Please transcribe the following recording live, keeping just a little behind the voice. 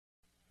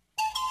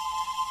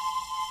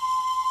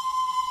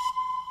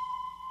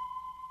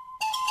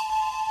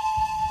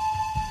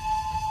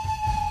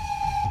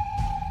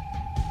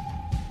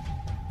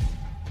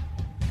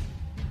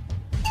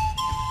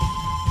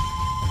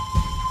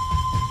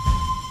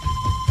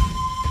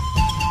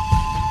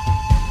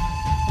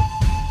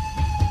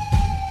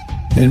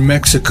In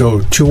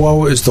Mexico,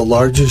 Chihuahua is the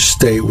largest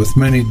state with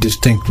many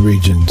distinct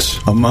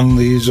regions. Among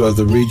these are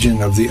the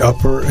region of the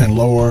Upper and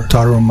Lower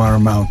Tarahumara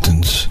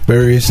Mountains.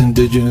 Various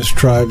indigenous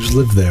tribes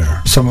live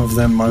there. Some of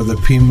them are the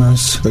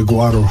Pimas, the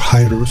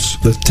Guarujairos,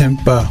 the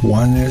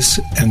Tempahuanes,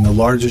 and the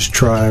largest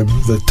tribe,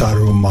 the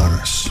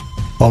Tarahumaras.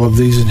 All of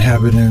these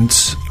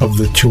inhabitants of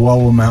the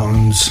Chihuahua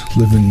Mountains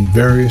live in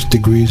various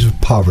degrees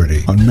of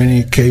poverty. On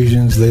many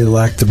occasions, they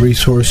lack the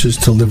resources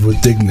to live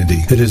with dignity.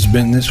 It has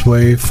been this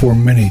way for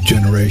many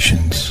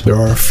generations. There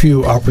are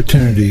few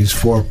opportunities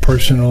for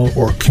personal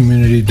or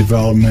community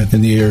development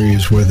in the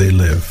areas where they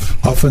live.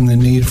 Often the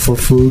need for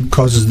food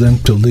causes them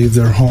to leave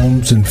their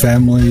homes and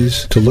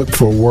families to look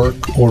for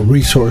work or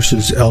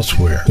resources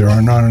elsewhere. There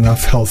are not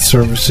enough health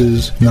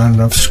services, not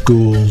enough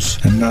schools,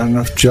 and not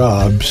enough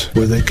jobs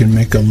where they can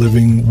make a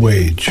living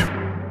wage.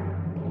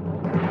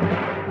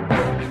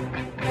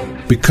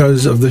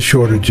 Because of the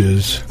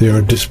shortages, they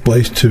are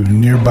displaced to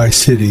nearby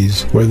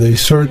cities where they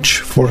search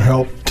for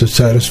help to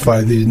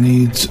satisfy the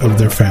needs of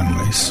their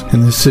families.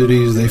 In the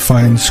cities, they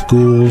find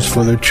schools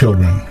for their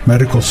children,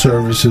 medical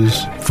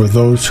services for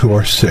those who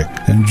are sick,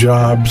 and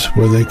jobs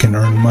where they can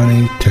earn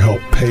money to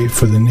help pay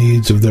for the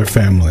needs of their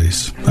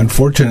families.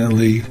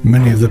 Unfortunately,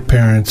 many of the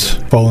parents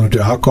fall into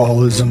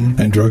alcoholism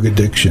and drug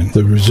addiction.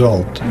 The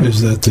result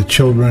is that the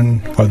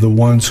children are the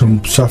ones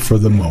who suffer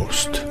the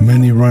most.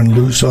 Many run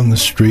loose on the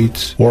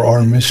streets or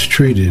are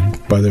mistreated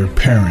by their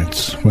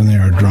parents when they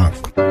are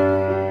drunk.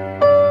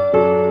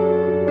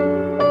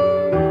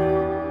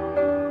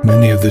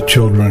 Many of the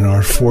children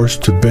are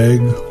forced to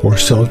beg or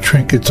sell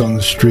trinkets on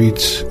the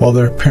streets while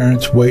their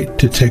parents wait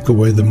to take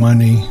away the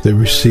money they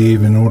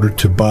receive in order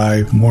to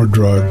buy more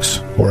drugs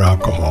or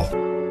alcohol.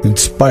 In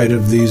spite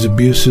of these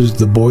abuses,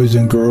 the boys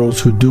and girls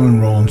who do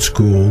enroll in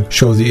school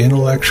show the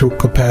intellectual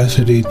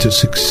capacity to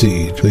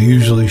succeed. They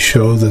usually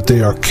show that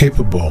they are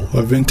capable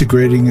of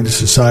integrating into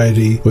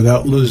society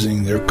without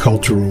losing their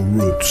cultural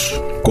roots.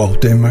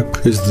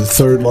 Cuauhtemoc is the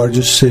third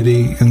largest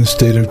city in the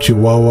state of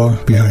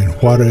Chihuahua, behind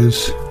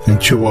Juarez and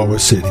Chihuahua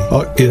City.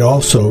 It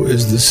also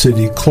is the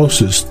city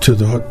closest to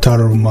the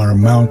Tarahumara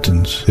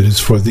Mountains. It is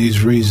for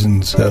these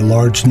reasons that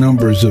large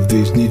numbers of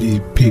these needy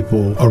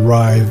people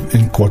arrive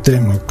in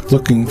Cuauhtemoc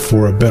looking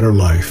for a better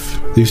life.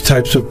 These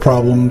types of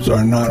problems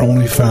are not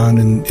only found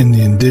in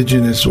the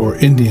indigenous or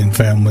Indian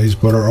families,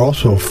 but are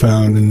also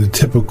found in the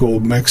typical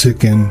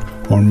Mexican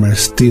or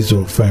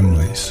mestizo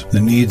families.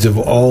 The needs of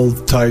all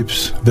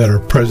types that are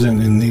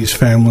present in these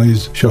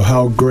families show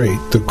how great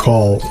the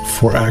call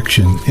for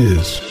action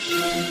is.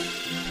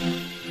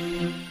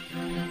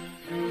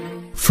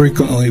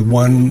 Frequently,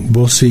 one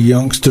will see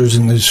youngsters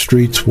in the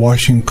streets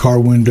washing car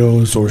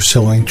windows or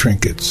selling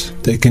trinkets.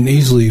 They can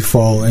easily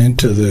fall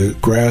into the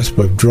grasp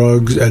of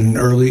drugs at an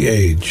early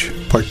age,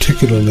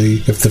 particularly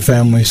if the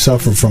family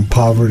suffer from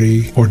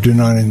poverty or do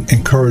not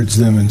encourage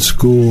them in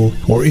school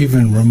or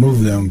even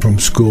remove them from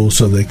school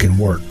so they can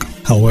work.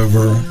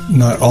 However,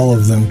 not all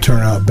of them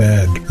turn out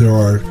bad. There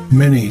are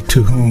many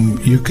to whom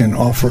you can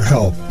offer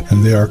help,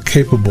 and they are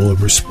capable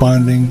of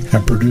responding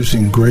and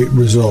producing great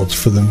results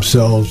for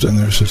themselves and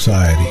their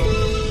society.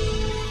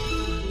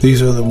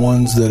 These are the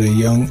ones that a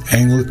young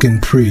Anglican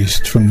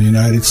priest from the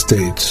United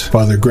States,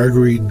 Father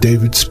Gregory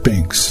David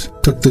Spinks,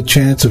 took the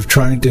chance of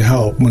trying to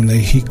help when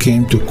he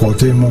came to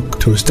Cuauhtemoc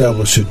to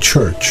establish a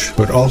church,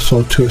 but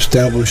also to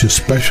establish a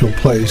special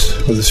place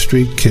for the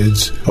street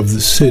kids of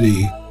the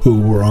city who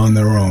were on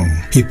their own.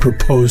 He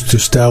proposed to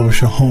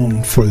establish a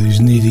home for these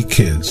needy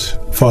kids.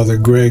 Father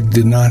Greg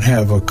did not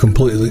have a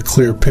completely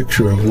clear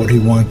picture of what he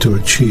wanted to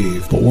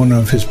achieve, but one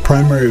of his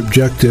primary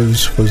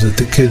objectives was that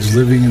the kids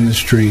living in the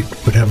street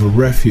would have a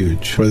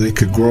refuge where they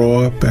could grow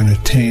up and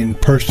attain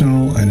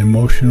personal and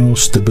emotional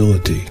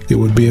stability. It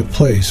would be a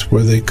place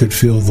where they could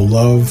feel the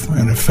love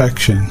and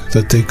affection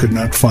that they could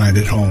not find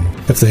at home,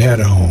 if they had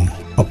a home.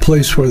 A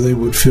place where they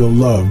would feel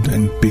loved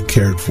and be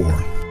cared for.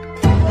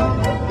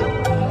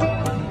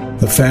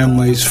 The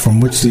families from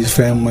which these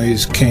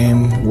families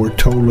came were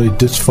totally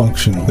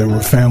dysfunctional. There were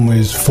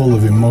families full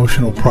of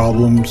emotional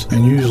problems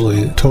and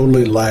usually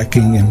totally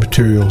lacking in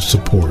material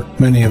support.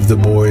 Many of the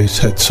boys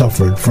had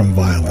suffered from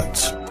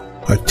violence.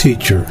 A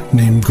teacher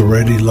named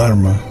Goretti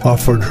Lerma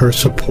offered her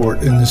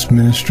support in this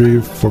ministry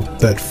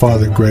that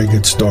Father Greg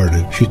had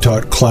started. She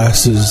taught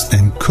classes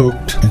and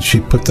cooked, and she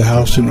put the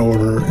house in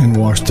order and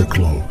washed the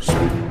clothes.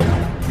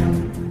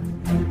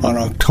 On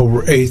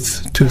October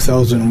 8,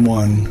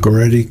 2001,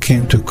 Goretti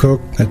came to cook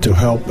and to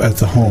help at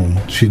the home.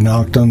 She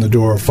knocked on the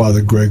door of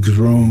Father Greg's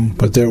room,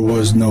 but there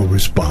was no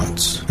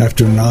response.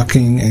 After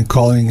knocking and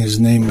calling his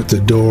name at the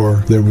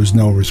door, there was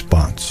no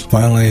response.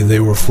 Finally, they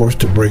were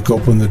forced to break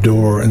open the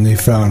door, and they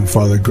found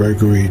Father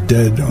Gregory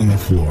dead on the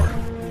floor.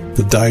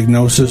 The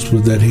diagnosis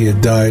was that he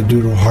had died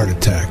due to a heart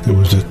attack. It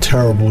was a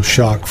terrible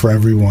shock for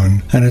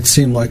everyone, and it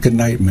seemed like a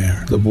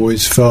nightmare. The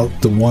boys felt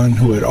the one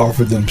who had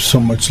offered them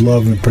so much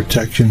love and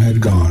protection had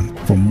gone.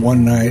 From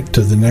one night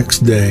to the next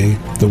day,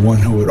 the one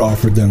who had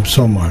offered them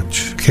so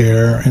much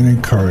care and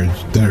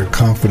encouraged their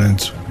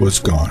confidence was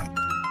gone.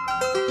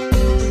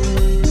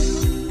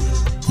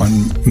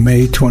 On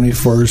May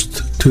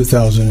 21st,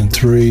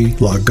 2003,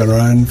 La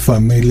Gran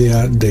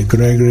Familia De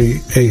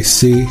Gregory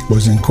AC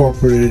was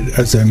incorporated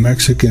as a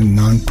Mexican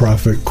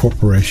nonprofit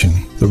corporation.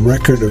 The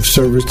record of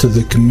service to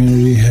the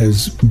community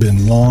has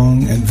been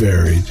long and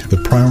varied.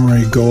 The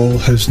primary goal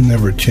has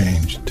never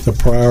changed. The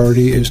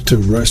priority is to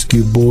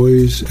rescue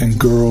boys and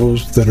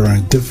girls that are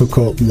in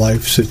difficult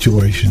life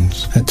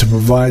situations and to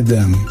provide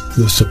them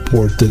the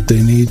support that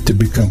they need to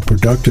become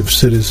productive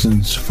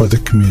citizens for the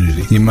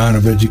community. The amount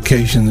of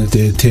education that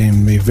they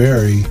attain may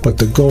vary, but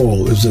the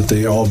goal is that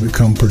they all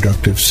become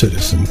productive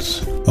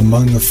citizens.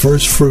 Among the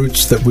first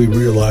fruits that we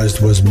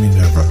realized was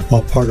Minerva.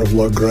 While part of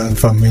La Gran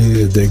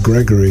Familia De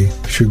Gregory,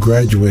 she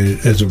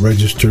graduated as a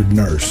registered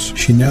nurse.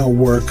 She now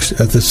works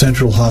at the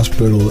Central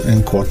Hospital in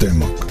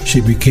Cuauhtemoc.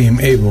 She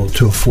became able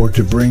to afford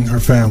to bring her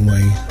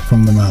family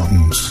from the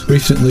mountains.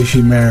 Recently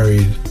she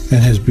married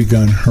and has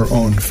begun her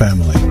own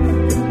family.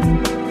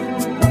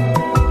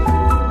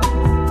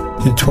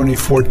 In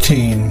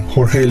 2014,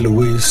 Jorge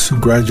Luis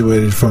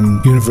graduated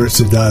from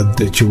Universidad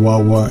de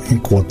Chihuahua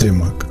in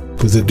Cuauhtemoc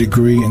with a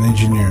degree in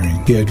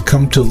engineering. He had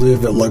come to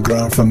live at La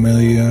Gran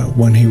Familia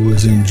when he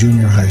was in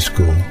junior high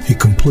school. He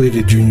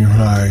completed junior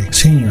high,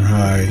 senior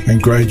high,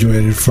 and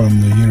graduated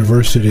from the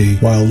university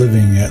while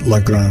living at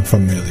La Gran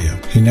Familia.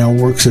 He now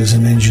works as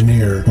an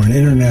engineer for an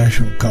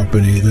international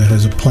company that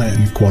has a plant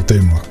in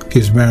Cuauhtemoc. He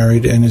is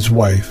married and his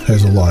wife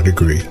has a law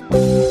degree.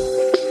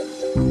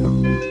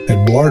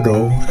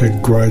 Eduardo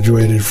had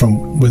graduated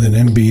with an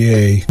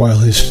MBA while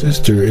his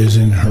sister is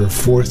in her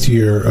fourth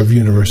year of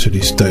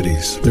university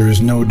studies. There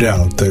is no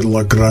doubt that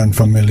La Gran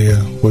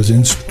Familia was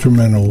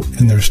instrumental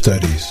in their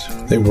studies.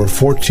 They were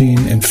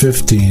 14 and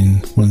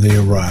 15 when they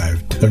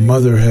arrived. Their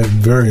mother had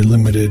very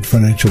limited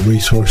financial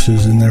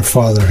resources and their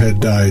father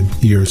had died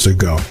years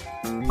ago.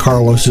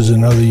 Carlos is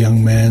another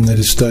young man that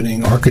is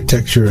studying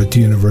architecture at the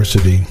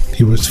university.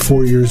 He was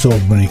 4 years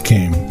old when he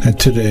came, and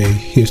today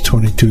he is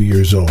 22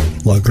 years old.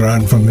 La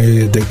Gran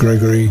Familia De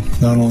Gregory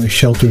not only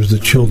shelters the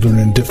children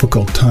in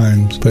difficult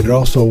times, but it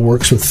also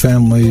works with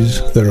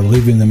families that are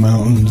leaving the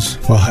mountains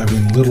while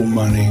having little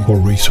money or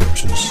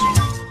resources.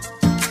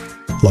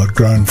 La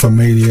Gran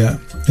Familia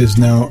is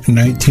now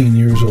 19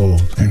 years old,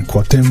 and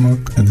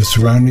Cuauhtemoc and the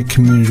surrounding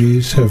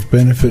communities have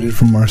benefited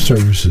from our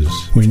services.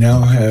 We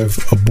now have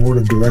a board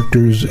of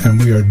directors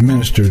and we are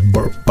administered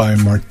by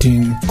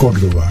Martin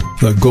Cordova.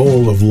 The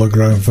goal of La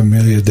Gran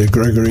Familia De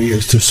Gregory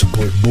is to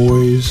support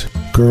boys,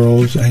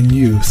 girls, and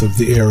youth of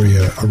the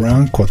area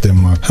around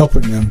Cuauhtemoc,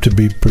 helping them to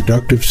be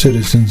productive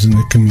citizens in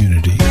the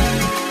community.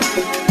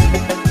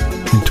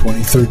 In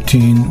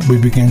 2013, we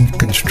began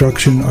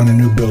construction on a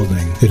new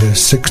building. It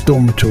has 6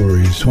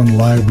 dormitories, 1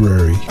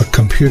 library, a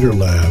computer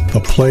lab, a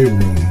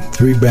playroom,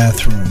 3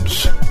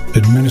 bathrooms,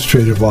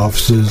 administrative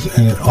offices,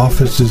 and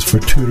offices for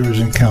tutors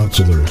and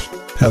counselors.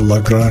 At La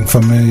Gran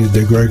Familia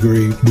De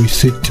Gregory, we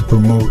seek to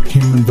promote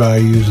human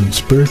values and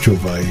spiritual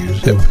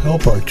values that will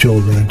help our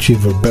children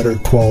achieve a better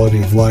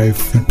quality of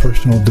life and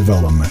personal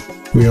development.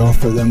 We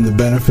offer them the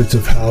benefits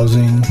of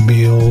housing,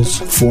 meals,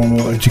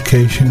 formal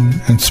education,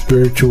 and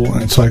spiritual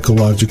and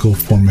psychological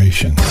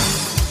formation.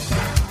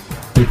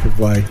 We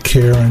provide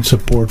care and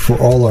support for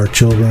all our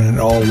children at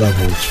all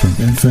levels, from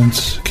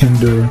infants,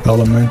 kinder,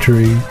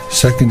 elementary,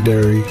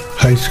 secondary,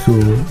 high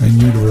school,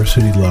 and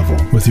university level.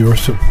 With your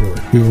support,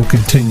 we will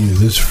continue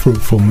this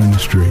fruitful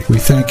ministry. We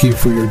thank you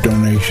for your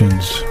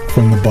donations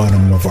from the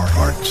bottom of our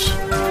hearts.